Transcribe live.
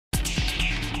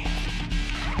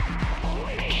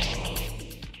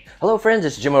Hello friends,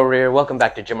 it's Jim O'Rear. Welcome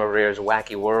back to Jim O'Rear's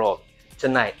Wacky World.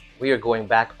 Tonight, we are going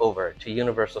back over to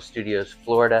Universal Studios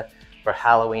Florida for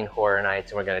Halloween Horror Nights,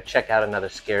 and we're going to check out another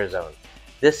scare zone.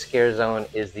 This scare zone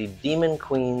is the Demon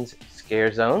Queen's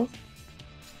Scare Zone,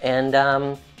 and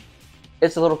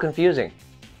it's a little confusing,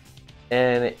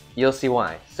 and you'll see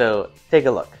why. So take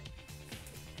a look.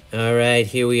 All right,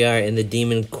 here we are in the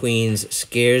Demon Queen's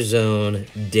Scare Zone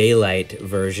daylight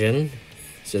version,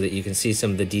 so that you can see some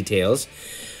of the details.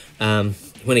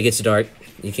 When it gets dark,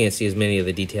 you can't see as many of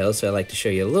the details, so I like to show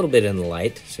you a little bit in the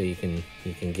light so you can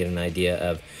get an idea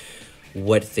of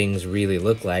what things really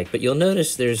look like. But you'll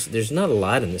notice there's not a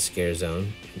lot in the scare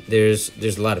zone. There's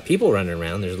a lot of people running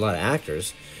around. There's a lot of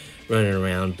actors running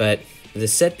around, but the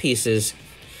set pieces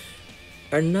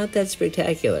are not that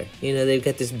spectacular. You know, they've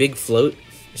got this big float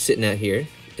sitting out here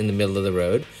in the middle of the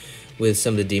road with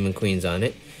some of the Demon Queens on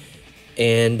it,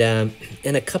 and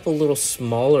a couple little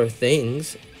smaller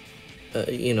things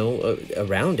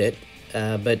around it,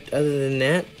 but other than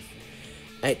that,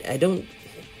 I don't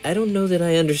know that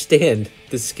I understand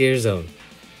the scare zone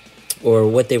or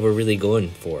what they were really going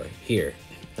for here.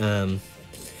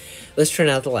 Let's turn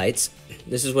out the lights.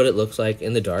 This is what it looks like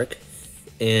in the dark,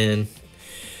 and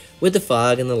with the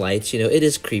fog and the lights, it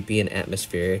is creepy and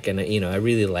atmospheric, and I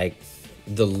really like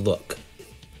the look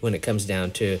when it comes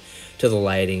down to the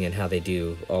lighting and how they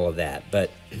do all of that.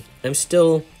 But I'm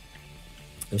still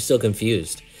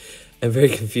confused. I'm very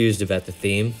confused about the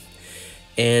theme.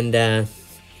 And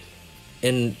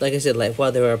like I said,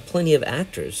 while there are plenty of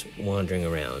actors wandering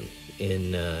around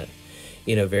in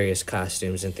various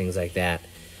costumes and things like that,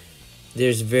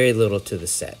 there's very little to the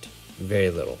set.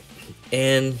 Very little.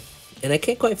 And I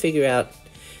can't quite figure out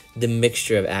the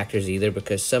mixture of actors either,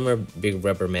 because some are big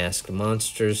rubber masked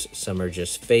monsters, some are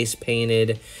just face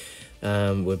painted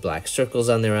with black circles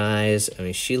on their eyes. I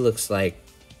mean, she looks like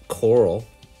coral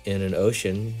in an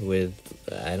ocean with,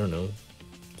 I don't know,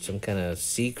 some kind of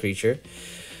sea creature.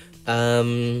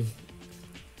 Maybe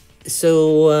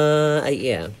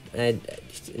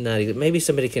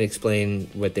somebody can explain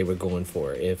what they were going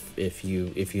for. If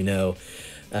you know,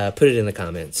 put it in the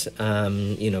comments.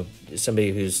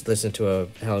 Somebody who's listened to a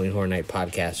Halloween Horror Night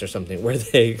podcast or something where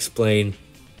they explain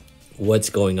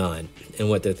what's going on and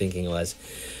what their thinking was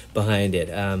behind it.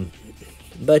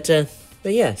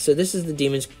 But yeah, so this is the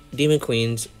Demon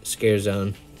Queen's Scare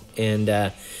Zone, and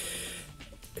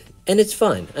it's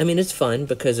fun. I mean, it's fun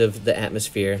because of the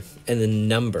atmosphere and the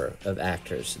number of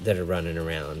actors that are running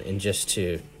around, and just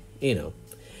to,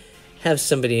 have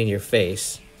somebody in your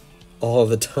face all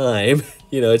the time.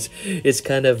 It's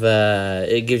kind of,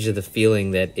 it gives you the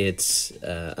feeling that it's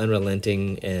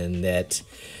unrelenting and that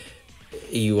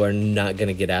you are not going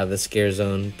to get out of the scare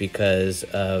zone because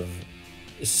of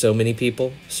so many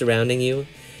people surrounding you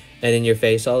and in your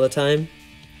face all the time.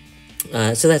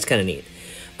 So that's kind of neat.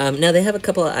 Now they have a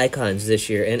couple of icons this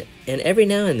year, and every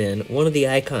now and then one of the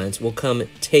icons will come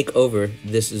take over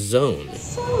this zone.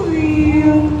 Sorry.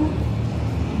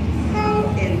 How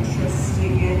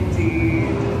interesting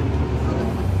indeed.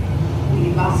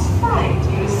 We must find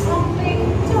you something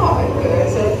darker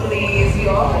to please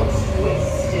your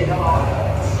twisted heart.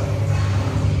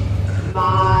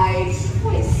 My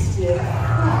twisted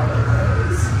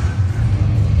powers.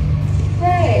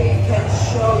 They can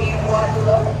show you what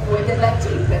lurk within the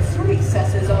deepest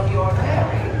recesses of your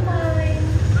very mind.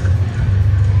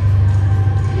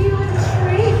 You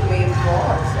intrigue me,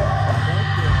 mortal.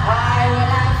 I will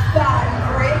have fun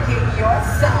breaking your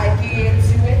psyche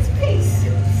into its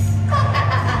pieces.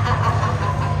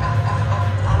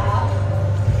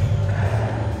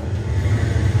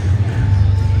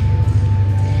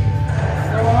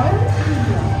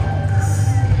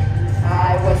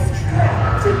 I was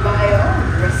trapped in my own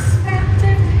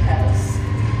respective house.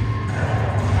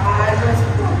 I was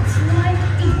hooked like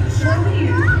each of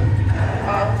you, a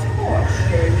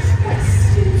tortured,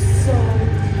 twisted soul,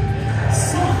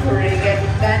 suffering in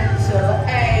mental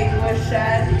anguish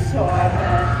and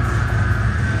torment,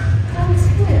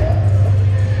 until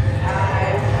I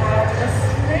found the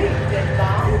strength in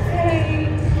my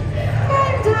pain,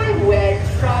 and I went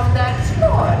from the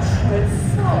tortured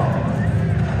soul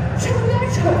to the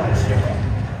torture.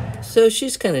 So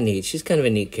she's kind of neat. She's kind of a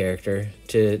neat character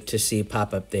to see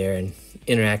pop up there and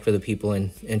interact with the people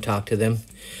and talk to them.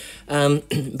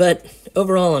 But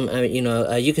overall,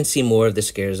 you can see more of the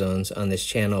scare zones on this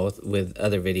channel with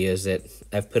other videos that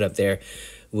I've put up there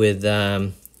with,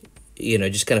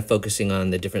 just kind of focusing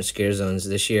on the different scare zones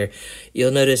this year.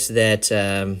 You'll notice that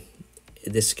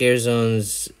the scare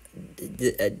zones,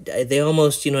 they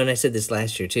almost, and I said this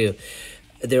last year too,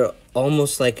 they're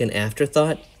almost like an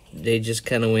afterthought they just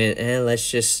kind of went,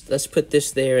 let's put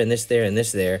this there and this there and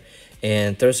this there,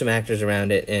 and throw some actors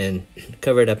around it and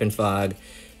cover it up in fog,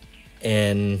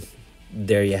 and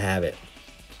there you have it.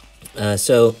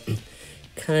 So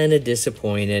kind of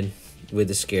disappointed with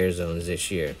the scare zones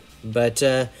this year, but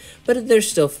they're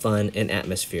still fun and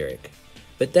atmospheric.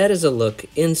 But that is a look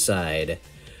inside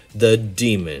the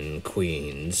Demon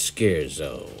Queen Scare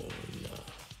Zone.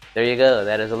 There you go.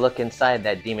 That is a look inside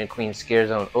that Demon Queen Scare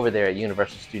Zone over there at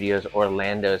Universal Studios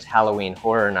Orlando's Halloween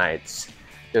Horror Nights.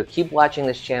 So keep watching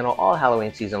this channel all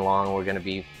Halloween season long. We're going to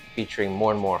be featuring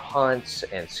more and more haunts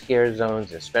and scare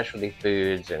zones and specialty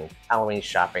foods and Halloween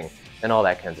shopping and all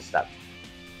that kinds of stuff.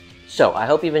 So I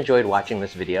hope you've enjoyed watching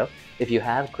this video. If you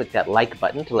have, click that like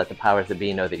button to let the powers that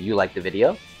be know that you like the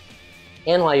video.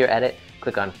 And while you're at it,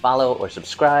 click on follow or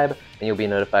subscribe, and you'll be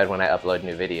notified when I upload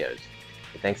new videos.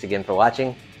 So thanks again for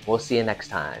watching. We'll see you next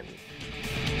time.